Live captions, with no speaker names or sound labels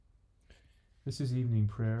This is evening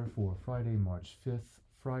prayer for Friday, March 5th,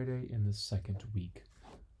 Friday in the second week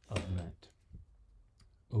of Lent.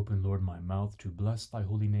 Open, Lord, my mouth to bless thy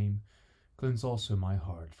holy name. Cleanse also my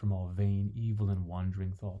heart from all vain, evil, and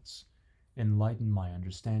wandering thoughts. Enlighten my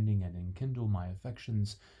understanding and enkindle my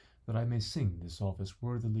affections, that I may sing this office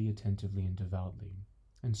worthily, attentively, and devoutly,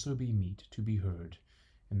 and so be meet to be heard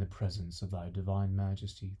in the presence of thy divine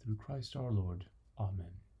majesty, through Christ our Lord.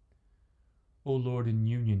 Amen. O Lord, in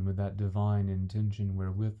union with that divine intention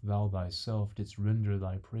wherewith thou thyself didst render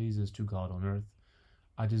thy praises to God on earth,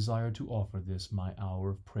 I desire to offer this my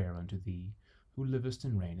hour of prayer unto thee, who livest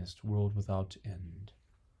and reignest, world without end.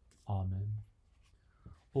 Amen.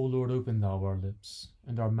 O Lord, open thou our lips,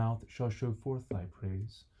 and our mouth shall show forth thy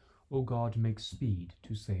praise. O God, make speed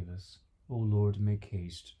to save us. O Lord, make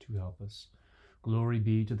haste to help us. Glory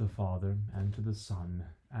be to the Father, and to the Son,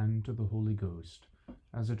 and to the Holy Ghost,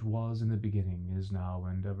 as it was in the beginning, is now,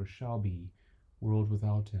 and ever shall be, world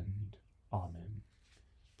without end. Amen.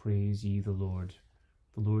 Praise ye the Lord.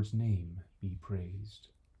 The Lord's name be praised.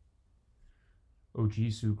 O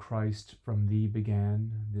Jesu Christ, from thee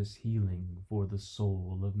began this healing for the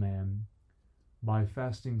soul of man. By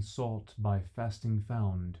fasting sought, by fasting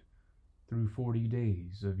found, through 40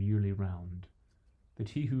 days of yearly round, that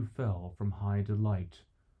he who fell from high delight,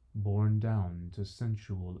 borne down to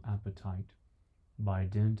sensual appetite, by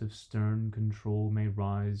dint of stern control may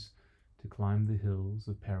rise to climb the hills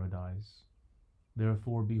of paradise.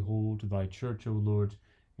 Therefore behold thy church, O Lord,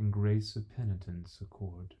 and grace of penitence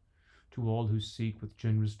accord to all who seek with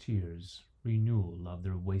generous tears renewal of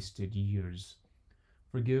their wasted years.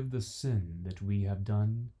 Forgive the sin that we have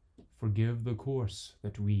done, forgive the course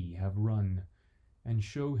that we have run, and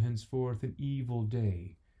show henceforth an evil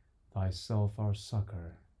day, thyself our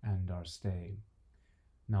succor and our stay.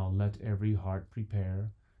 Now let every heart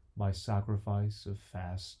prepare, by sacrifice of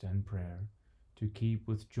fast and prayer, to keep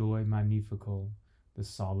with joy magnifical the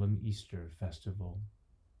solemn Easter festival.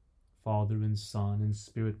 Father and Son and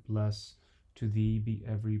Spirit bless, to thee be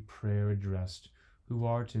every prayer addressed, who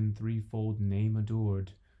art in threefold name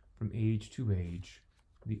adored, from age to age,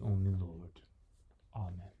 the only Lord.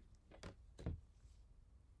 Amen.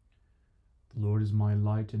 The Lord is my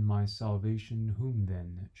light and my salvation, whom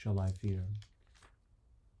then shall I fear?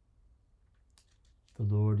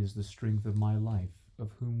 The Lord is the strength of my life,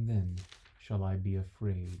 of whom then shall I be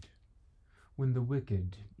afraid? When the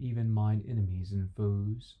wicked, even mine enemies and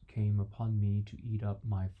foes, came upon me to eat up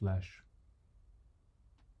my flesh,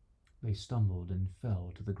 they stumbled and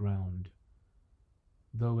fell to the ground.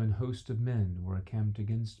 Though an host of men were encamped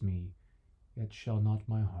against me, yet shall not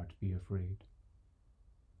my heart be afraid.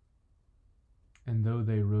 And though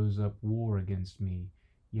they rose up war against me,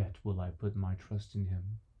 yet will I put my trust in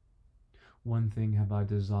him. One thing have I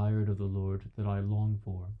desired of the Lord, that I long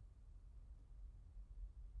for,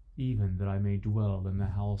 even that I may dwell in the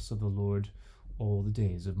house of the Lord all the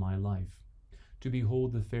days of my life, to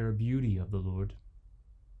behold the fair beauty of the Lord,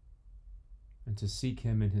 and to seek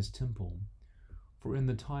him in his temple. For in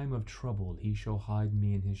the time of trouble he shall hide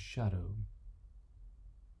me in his shadow.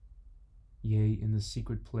 Yea, in the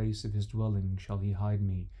secret place of his dwelling shall he hide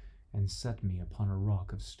me, and set me upon a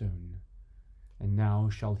rock of stone. And now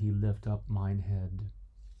shall he lift up mine head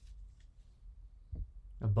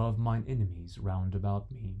above mine enemies round about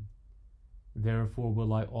me. Therefore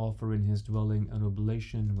will I offer in his dwelling an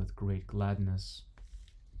oblation with great gladness.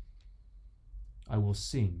 I will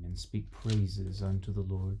sing and speak praises unto the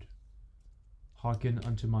Lord. Hearken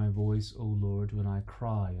unto my voice, O Lord, when I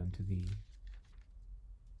cry unto thee.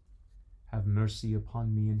 Have mercy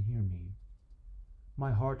upon me and hear me.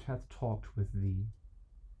 My heart hath talked with thee.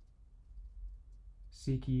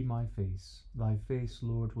 Seek ye my face, thy face,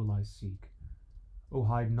 Lord, will I seek. O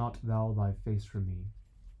hide not thou thy face from me,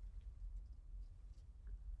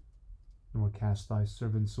 nor cast thy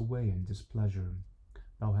servants away in displeasure.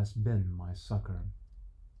 Thou hast been my succor.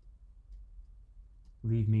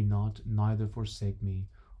 Leave me not, neither forsake me,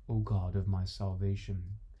 O God of my salvation,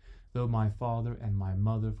 though my father and my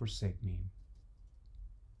mother forsake me.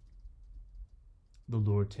 The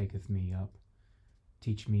Lord taketh me up.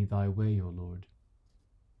 Teach me thy way, O Lord,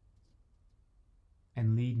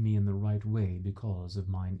 and lead me in the right way because of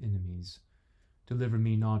mine enemies. Deliver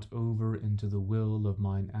me not over into the will of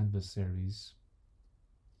mine adversaries.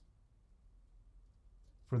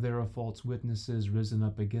 For there are false witnesses risen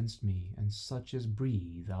up against me, and such as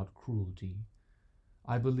breathe out cruelty.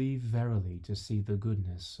 I believe verily to see the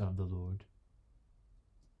goodness of the Lord,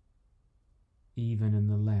 even in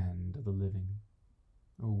the land of the living.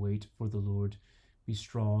 O wait for the Lord, be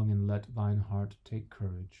strong, and let thine heart take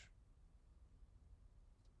courage.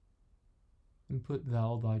 and put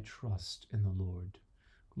thou thy trust in the Lord.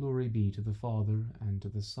 Glory be to the Father, and to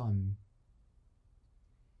the Son,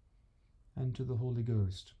 and to the Holy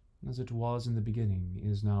Ghost, as it was in the beginning,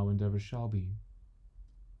 is now, and ever shall be,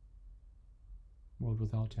 world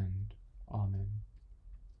without end. Amen.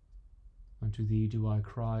 Unto thee do I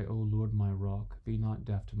cry, O Lord my rock, be not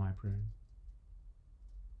deaf to my prayer.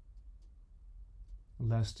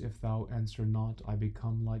 Lest if thou answer not, I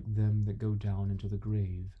become like them that go down into the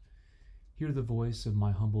grave. Hear the voice of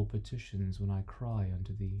my humble petitions when I cry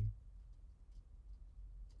unto thee.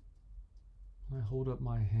 I hold up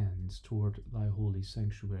my hands toward thy holy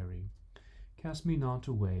sanctuary. Cast me not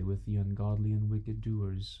away with the ungodly and wicked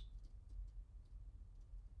doers,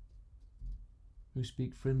 who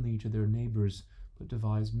speak friendly to their neighbors, but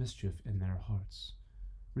devise mischief in their hearts.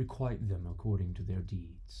 Requite them according to their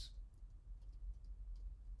deeds,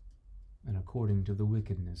 and according to the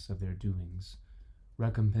wickedness of their doings.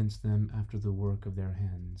 Recompense them after the work of their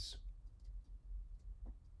hands.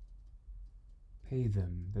 Pay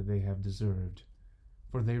them that they have deserved,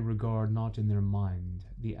 for they regard not in their mind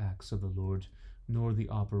the acts of the Lord, nor the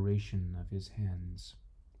operation of his hands.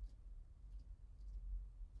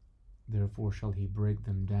 Therefore shall he break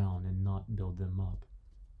them down and not build them up.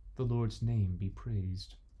 The Lord's name be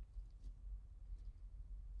praised.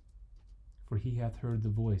 For he hath heard the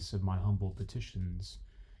voice of my humble petitions.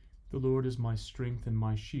 The Lord is my strength and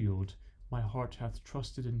my shield. My heart hath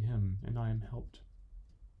trusted in him, and I am helped.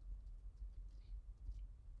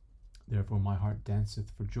 Therefore my heart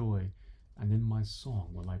danceth for joy, and in my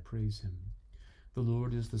song will I praise him. The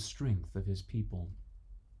Lord is the strength of his people,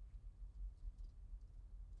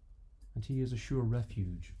 and he is a sure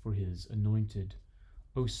refuge for his anointed.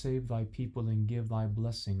 O save thy people, and give thy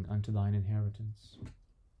blessing unto thine inheritance.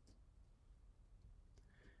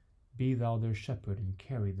 Be thou their shepherd, and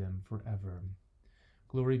carry them forever.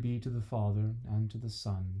 Glory be to the Father, and to the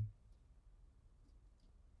Son,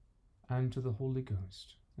 and to the Holy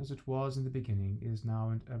Ghost, as it was in the beginning, is now,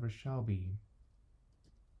 and ever shall be,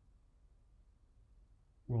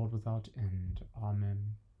 world without end.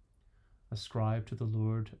 Amen. Ascribe to the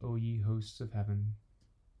Lord, O ye hosts of heaven.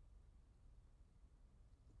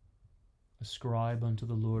 Ascribe unto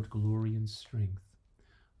the Lord glory and strength.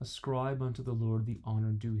 Ascribe unto the Lord the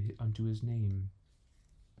honor due unto his name.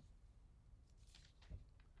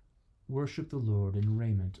 Worship the Lord in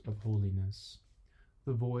raiment of holiness.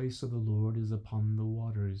 The voice of the Lord is upon the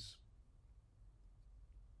waters.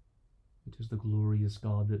 It is the glorious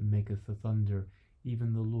God that maketh the thunder,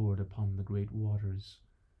 even the Lord upon the great waters.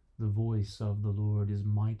 The voice of the Lord is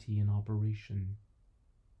mighty in operation.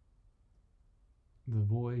 The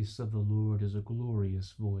voice of the Lord is a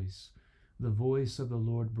glorious voice. The voice of the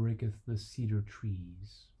Lord breaketh the cedar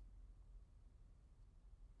trees.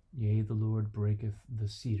 Yea, the Lord breaketh the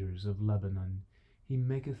cedars of Lebanon. He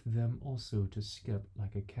maketh them also to skip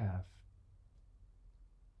like a calf.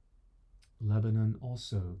 Lebanon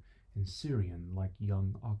also and Syrian like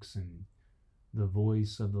young oxen. The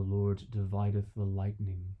voice of the Lord divideth the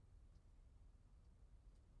lightning.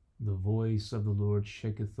 The voice of the Lord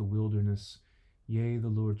shaketh the wilderness. Yea, the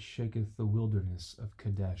Lord shaketh the wilderness of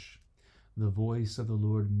Kadesh. The voice of the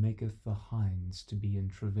Lord maketh the hinds to be in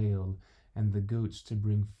travail, and the goats to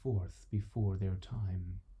bring forth before their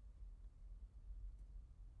time.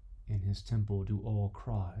 In his temple do all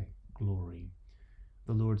cry, Glory.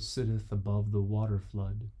 The Lord sitteth above the water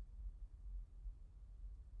flood.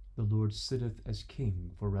 The Lord sitteth as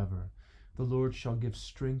King forever. The Lord shall give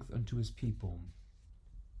strength unto his people.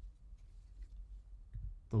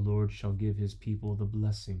 The Lord shall give his people the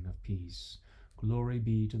blessing of peace. Glory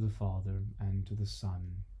be to the Father, and to the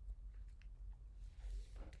Son,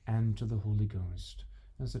 and to the Holy Ghost,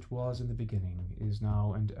 as it was in the beginning, is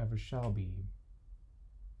now, and ever shall be,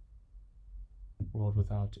 world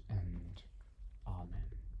without end.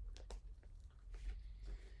 Amen.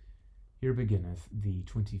 Here beginneth the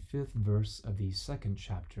 25th verse of the 2nd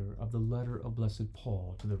chapter of the letter of Blessed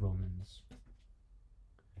Paul to the Romans.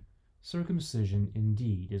 Circumcision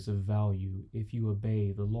indeed is of value if you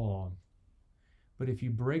obey the law, but if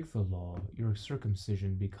you break the law, your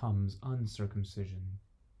circumcision becomes uncircumcision.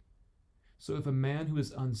 So if a man who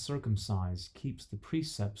is uncircumcised keeps the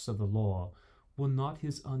precepts of the law, will not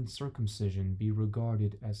his uncircumcision be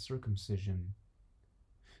regarded as circumcision?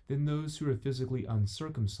 Then those who are physically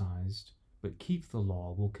uncircumcised, but keep the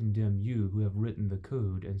law, will condemn you who have written the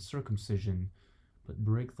code and circumcision, but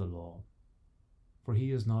break the law. For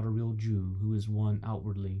he is not a real Jew who is one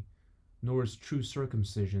outwardly, nor is true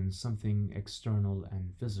circumcision something external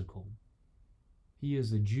and physical. He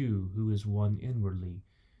is a Jew who is one inwardly,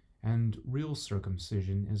 and real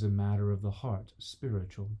circumcision is a matter of the heart,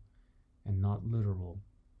 spiritual. and not literal.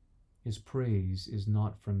 His praise is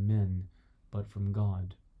not from men, but from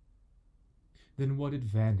God. Then what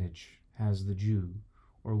advantage has the Jew,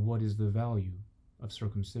 or what is the value of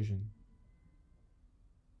circumcision?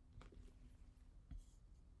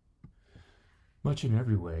 Much in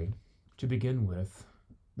every way. To begin with,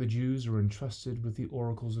 the Jews are entrusted with the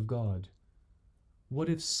oracles of God. What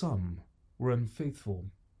if some were unfaithful?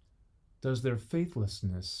 Does their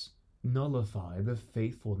faithlessness nullify the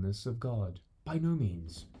faithfulness of God? By no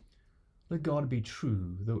means. Let God be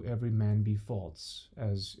true, though every man be false,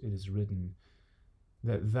 as it is written,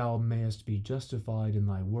 that thou mayest be justified in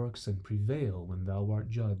thy works and prevail when thou art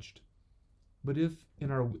judged. But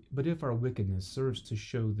if our wickedness serves to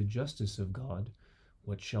show the justice of God,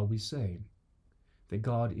 what shall we say? That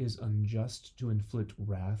God is unjust to inflict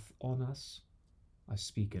wrath on us? I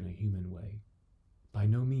speak in a human way. By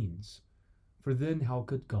no means, for then how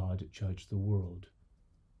could God judge the world?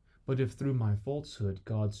 But if through my falsehood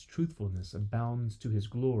God's truthfulness abounds to his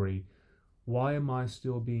glory, why am I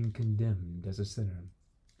still being condemned as a sinner?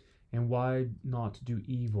 And why not do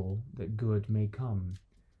evil that good may come,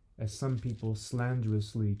 as some people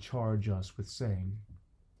slanderously charge us with saying?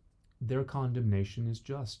 Their condemnation is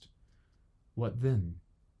just. What then?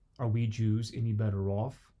 Are we Jews any better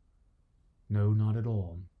off? No, not at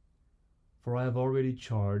all. For I have already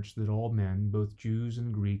charged that all men, both Jews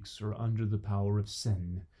and Greeks, are under the power of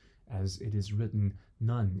sin, as it is written,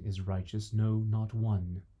 none is righteous, no, not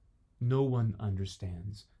one. No one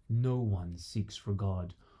understands, no one seeks for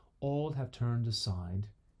God. All have turned aside,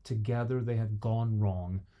 together they have gone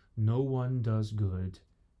wrong. No one does good,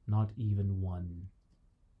 not even one.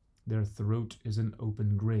 Their throat is an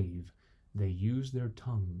open grave. They use their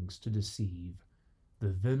tongues to deceive. The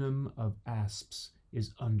venom of asps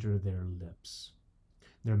is under their lips.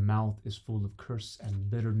 Their mouth is full of curse and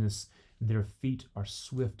bitterness. Their feet are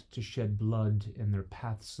swift to shed blood in their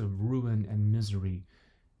paths of ruin and misery,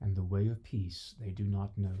 and the way of peace they do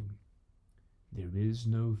not know. There is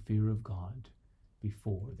no fear of God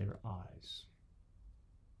before their eyes.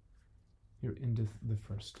 Here endeth the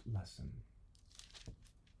first lesson.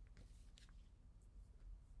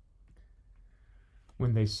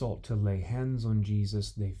 When they sought to lay hands on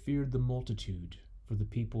Jesus, they feared the multitude, for the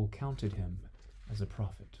people counted him as a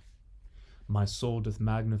prophet. My soul doth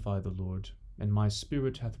magnify the Lord, and my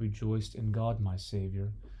spirit hath rejoiced in God my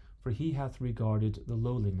Saviour, for he hath regarded the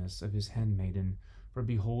lowliness of his handmaiden. For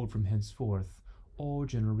behold, from henceforth all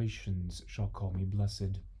generations shall call me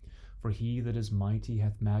blessed. For he that is mighty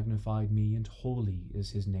hath magnified me, and holy is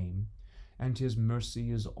his name, and his mercy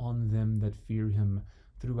is on them that fear him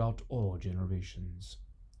throughout all generations.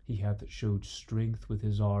 He hath showed strength with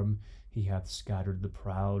his arm, he hath scattered the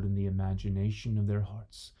proud in the imagination of their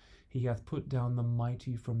hearts. He hath put down the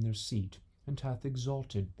mighty from their seat, and hath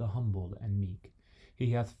exalted the humble and meek.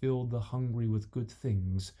 He hath filled the hungry with good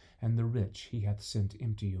things, and the rich he hath sent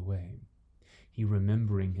empty away. He,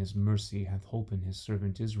 remembering his mercy, hath holpen his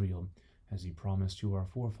servant Israel, as he promised to our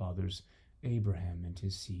forefathers, Abraham and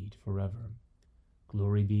his seed forever.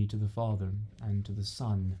 Glory be to the Father, and to the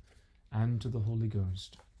Son, and to the Holy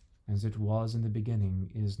Ghost, as it was in the beginning,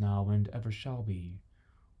 is now, and ever shall be,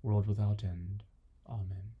 world without end.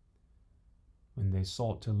 Amen. When they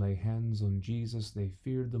sought to lay hands on Jesus, they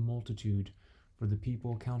feared the multitude, for the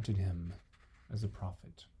people counted him as a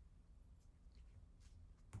prophet.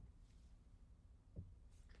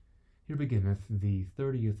 Here beginneth the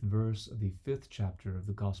 30th verse of the 5th chapter of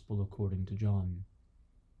the Gospel according to John.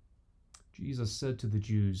 Jesus said to the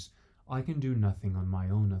Jews, I can do nothing on my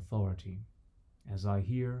own authority. As I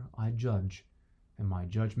hear, I judge, and my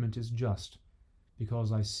judgment is just,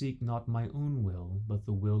 because I seek not my own will, but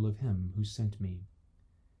the will of him who sent me.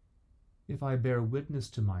 If I bear witness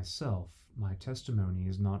to myself, my testimony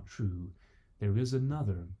is not true. There is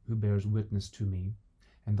another who bears witness to me,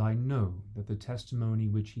 and I know that the testimony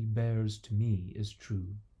which he bears to me is true.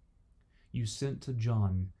 You sent to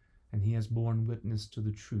John, and he has borne witness to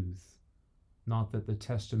the truth. Not that the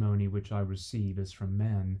testimony which I receive is from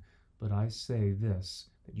man, but I say this,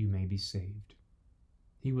 that you may be saved.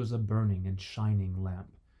 He was a burning and shining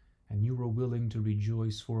lamp, and you were willing to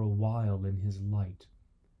rejoice for a while in his light.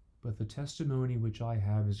 But the testimony which I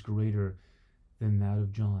have is greater than that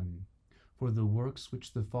of John. For the works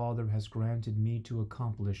which the Father has granted me to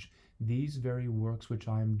accomplish, these very works which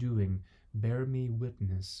I am doing, bear me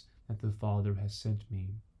witness that the Father has sent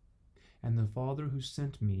me. And the Father who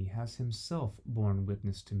sent me has himself borne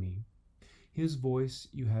witness to me. His voice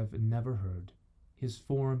you have never heard, his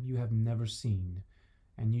form you have never seen,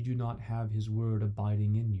 and you do not have his word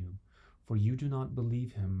abiding in you, for you do not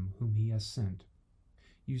believe him whom he has sent.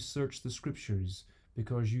 You search the Scriptures,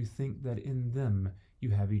 because you think that in them you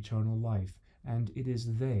have eternal life, and it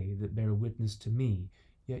is they that bear witness to me,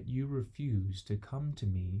 yet you refuse to come to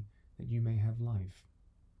me that you may have life.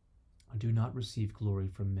 I do not receive glory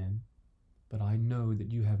from men, but I know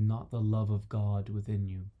that you have not the love of God within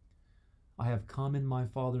you. I have come in my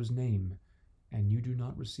Father's name, and you do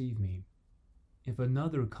not receive me. If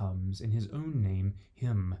another comes in his own name,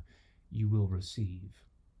 him you will receive.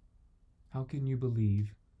 How can you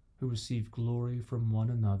believe, who receive glory from one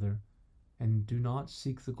another, and do not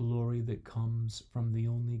seek the glory that comes from the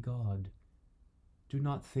only God? Do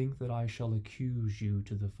not think that I shall accuse you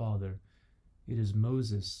to the Father. It is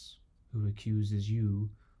Moses who accuses you,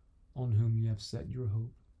 on whom you have set your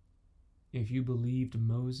hope. If you believed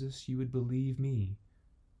Moses, you would believe me,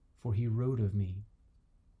 for he wrote of me.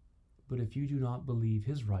 But if you do not believe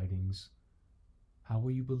his writings, how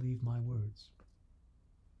will you believe my words?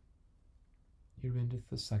 Here endeth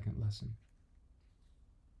the second lesson.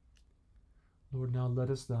 Lord, now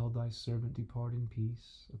lettest thou thy servant depart in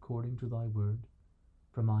peace, according to thy word.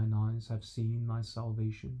 For mine eyes have seen thy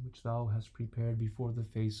salvation, which thou hast prepared before the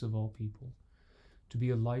face of all people, to be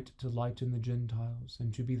a light to lighten the Gentiles,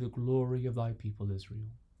 and to be the glory of thy people Israel.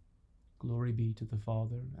 Glory be to the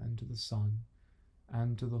Father, and to the Son,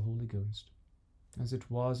 and to the Holy Ghost, as it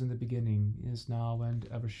was in the beginning, is now, and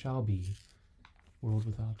ever shall be, world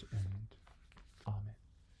without end.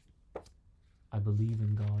 Amen. I believe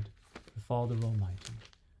in God, the Father Almighty,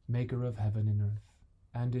 maker of heaven and earth,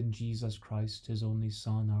 and in Jesus Christ, his only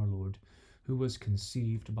Son, our Lord, who was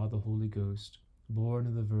conceived by the Holy Ghost, born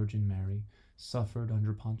of the Virgin Mary, suffered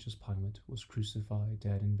under Pontius Pilate, was crucified,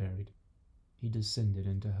 dead, and buried. He descended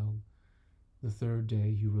into hell. The third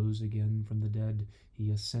day he rose again from the dead.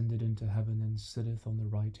 He ascended into heaven, and sitteth on the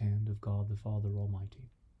right hand of God the Father Almighty.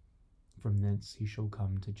 From thence he shall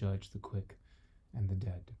come to judge the quick and the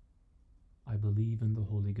dead. I believe in the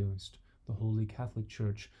Holy Ghost, the holy Catholic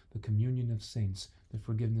Church, the communion of saints, the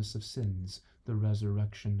forgiveness of sins, the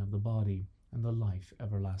resurrection of the body, and the life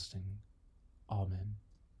everlasting. Amen.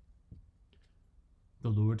 The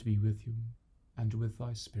Lord be with you, and with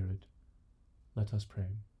thy spirit. Let us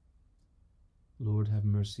pray. Lord, have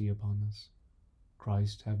mercy upon us.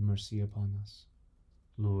 Christ, have mercy upon us.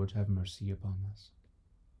 Lord, have mercy upon us.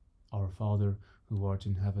 Our Father, who art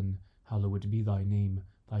in heaven, hallowed be thy name.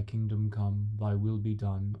 Thy kingdom come, thy will be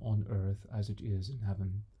done, on earth as it is in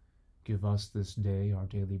heaven. Give us this day our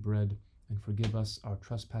daily bread, and forgive us our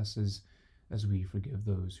trespasses, as we forgive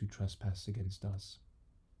those who trespass against us.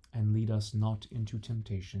 And lead us not into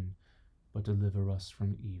temptation, but deliver us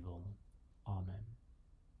from evil. Amen.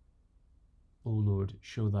 O Lord,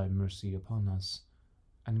 show thy mercy upon us,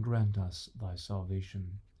 and grant us thy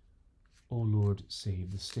salvation. O Lord,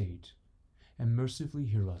 save the state, and mercifully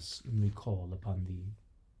hear us when we call upon thee.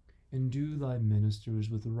 Endue thy ministers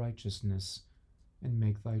with righteousness, and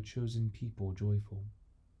make thy chosen people joyful.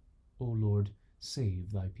 O Lord,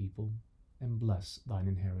 save thy people, and bless thine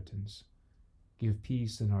inheritance. Give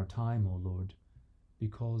peace in our time, O Lord,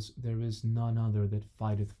 because there is none other that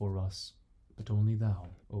fighteth for us, but only thou,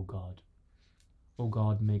 O God. O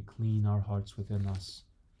God, make clean our hearts within us,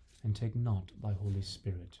 and take not thy Holy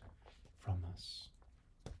Spirit from us.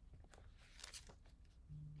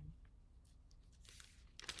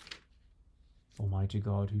 Almighty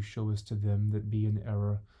God, who showest to them that be in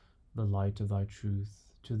error the light of thy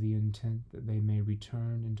truth, to the intent that they may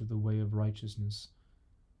return into the way of righteousness,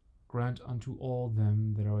 grant unto all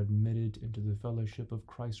them that are admitted into the fellowship of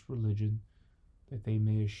Christ's religion, that they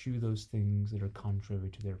may eschew those things that are contrary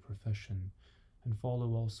to their profession, and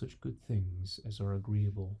follow all such good things as are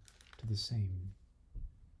agreeable to the same.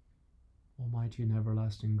 Almighty and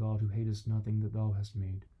everlasting God, who hatest nothing that thou hast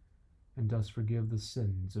made, and dost forgive the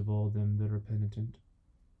sins of all them that are penitent,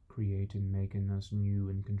 create and make in us new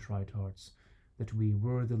and contrite hearts, that we,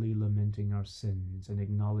 worthily lamenting our sins and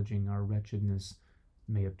acknowledging our wretchedness,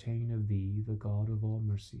 may obtain of thee, the God of all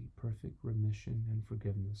mercy, perfect remission and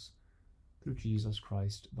forgiveness, through Jesus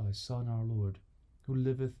Christ, thy Son, our Lord, who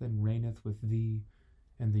liveth and reigneth with thee,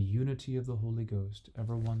 and the unity of the Holy Ghost,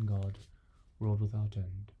 ever one God, world without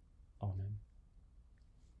end. Amen.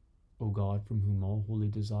 O God, from whom all holy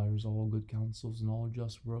desires, all good counsels, and all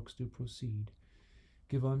just works do proceed,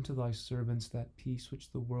 give unto thy servants that peace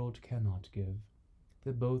which the world cannot give,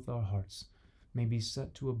 that both our hearts may be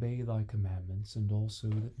set to obey thy commandments, and also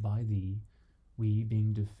that by thee we,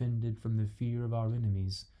 being defended from the fear of our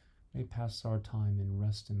enemies, may pass our time in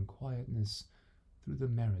rest and quietness through the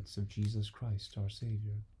merits of Jesus Christ our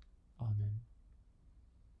Saviour. Amen.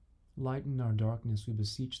 Lighten our darkness, we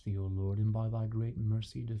beseech thee, O Lord, and by thy great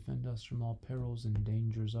mercy defend us from all perils and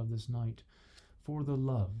dangers of this night. for the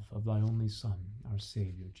love of thy only Son, our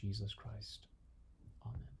Saviour, Jesus Christ.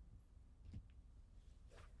 Amen.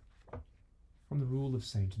 From the Rule of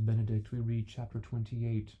Saint Benedict we read chapter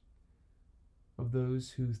 28, of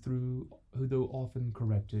those who though often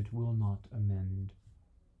corrected will not amend.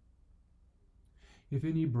 If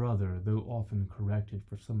any brother, though often corrected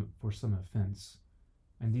for some offense,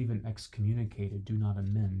 and even excommunicated, do not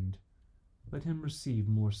amend, let him receive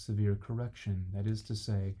more severe correction, that is to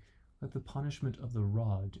say, let the punishment of the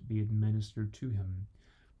rod be administered to him.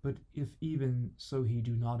 But if even so he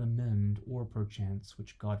do not amend, or perchance,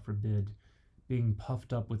 which God forbid, being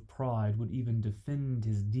puffed up with pride, would even defend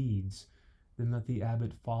his deeds, then let the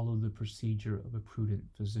abbot follow the procedure of a prudent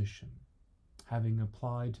physician. Having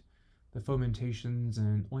applied the fomentations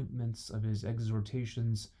and ointments of his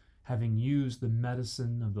exhortations, having used the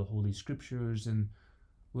medicine of the Holy Scriptures, and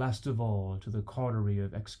last of all to the cautery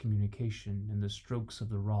of excommunication and the strokes of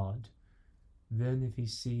the rod, then if he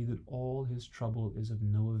see that all his trouble is of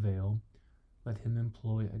no avail, let him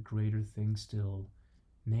employ a greater thing still,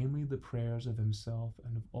 namely the prayers of himself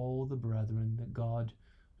and of all the brethren, that God,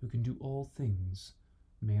 who can do all things,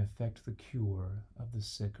 may effect the cure of the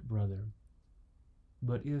sick brother.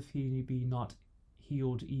 But if he be not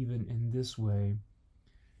healed even in this way,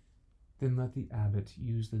 then let the abbot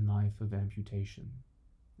use the knife of amputation,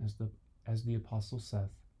 as the apostle saith,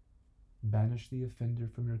 banish the offender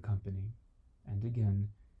from your company. And again,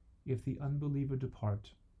 if the unbeliever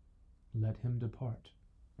depart, let him depart,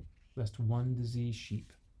 lest one diseased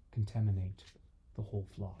sheep contaminate the whole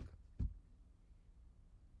flock.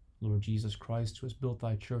 Lord Jesus Christ, who hast built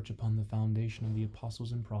thy church upon the foundation of the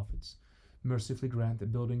apostles and prophets, mercifully grant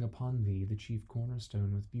that, building upon thee, the chief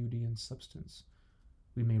cornerstone, with beauty and substance,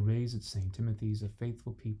 we may raise at St. Timothy's a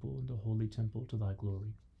faithful people and a holy temple to thy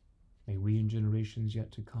glory. May we in generations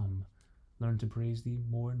yet to come learn to praise thee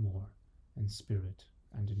more and more, in spirit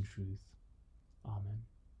and in truth. Amen.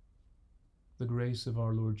 The grace of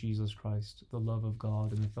our Lord Jesus Christ, the love of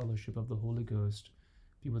God, and the fellowship of the Holy Ghost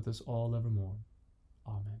be with us all evermore.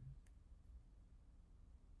 Amen.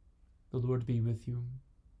 The Lord be with you,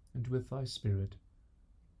 and with thy spirit.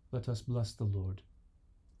 Let us bless the Lord.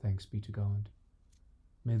 Thanks be to God.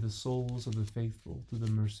 May the souls of the faithful, through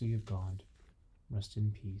the mercy of God, rest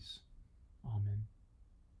in peace. Amen.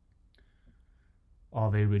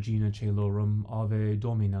 Ave Regina Caelorum, Ave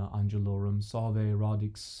Domina Angelorum, Salve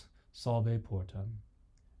Radix, Salve Porta.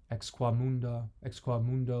 Ex qua munda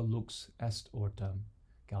lux est orta,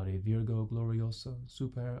 Gaude Virgo gloriosa,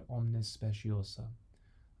 super omnes speciosa,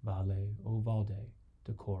 Vale, O valde,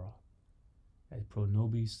 decora, et pro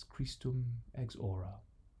nobis Christum ex ora.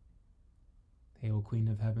 Hail, Queen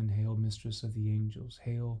of Heaven, hail, Mistress of the Angels,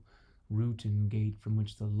 hail, root and gate from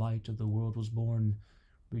which the light of the world was born.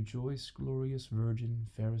 Rejoice, glorious Virgin,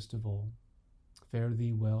 fairest of all. Fare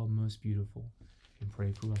thee well, most beautiful, and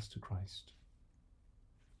pray for us to Christ.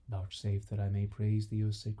 Vouchsafe that I may praise thee, O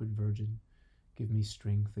sacred Virgin. Give me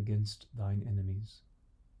strength against thine enemies.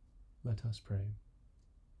 Let us pray.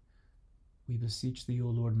 We beseech thee, O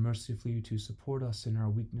Lord, mercifully to support us in our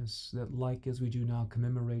weakness, that like as we do now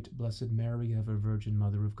commemorate Blessed Mary, ever Virgin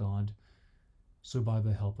Mother of God, so by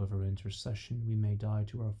the help of her intercession we may die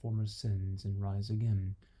to our former sins and rise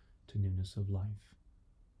again to newness of life.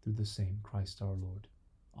 Through the same Christ our Lord.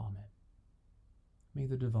 Amen. May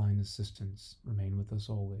the divine assistance remain with us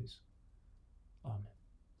always. Amen.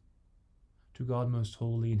 To God most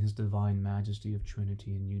holy in his divine majesty of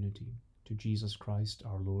Trinity and unity, to Jesus Christ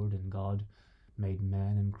our Lord and God, made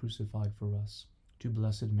man and crucified for us, to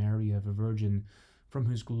Blessed Mary, ever Virgin, from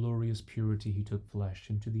whose glorious purity he took flesh,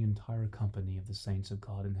 and to the entire company of the saints of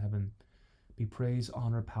God in heaven, be praise,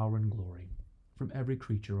 honor, power, and glory, from every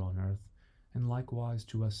creature on earth, and likewise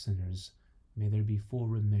to us sinners, may there be full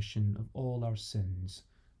remission of all our sins,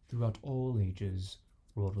 throughout all ages,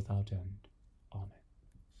 world without end.